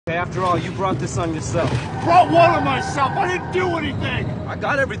After all, you brought this on yourself. Brought what on myself? I didn't do anything! I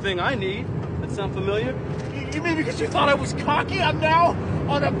got everything I need. That sound familiar? You mean because you thought I was cocky, I'm now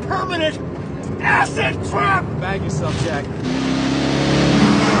on a permanent acid trip? Bag yourself, Jack.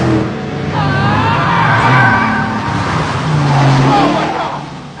 Oh my God!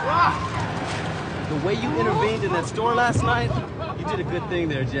 The way you intervened in that store last night, you did a good thing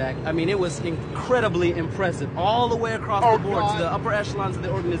there, Jack. I mean, it was incredibly impressive. All the way across the board to the upper echelons of the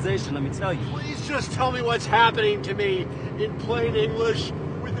organization, let me tell you. Please just tell me what's happening to me in plain English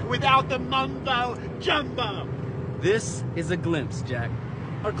without the mumbo jumbo. This is a glimpse, Jack.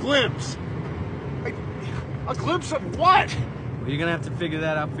 A glimpse? A glimpse of what? Well, you're gonna have to figure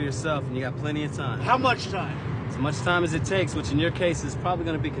that out for yourself, and you got plenty of time. How much time? As much time as it takes, which in your case is probably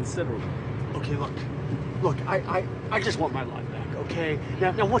gonna be considerable. Okay, look, I just want my life back, okay?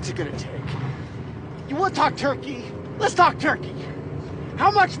 Now what's it gonna take? You wanna talk turkey? Let's talk turkey.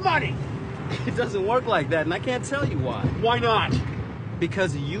 How much money? It doesn't work like that, and I can't tell you why. Why not?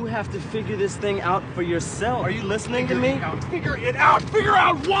 Because you have to figure this thing out for yourself. Are you listening to me? Figure it out! Figure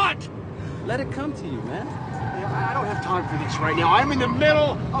out what? Let it come to you, man. I don't have time for this right now. I'm in the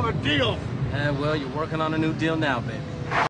middle of a deal. Well, you're working on a new deal now, baby.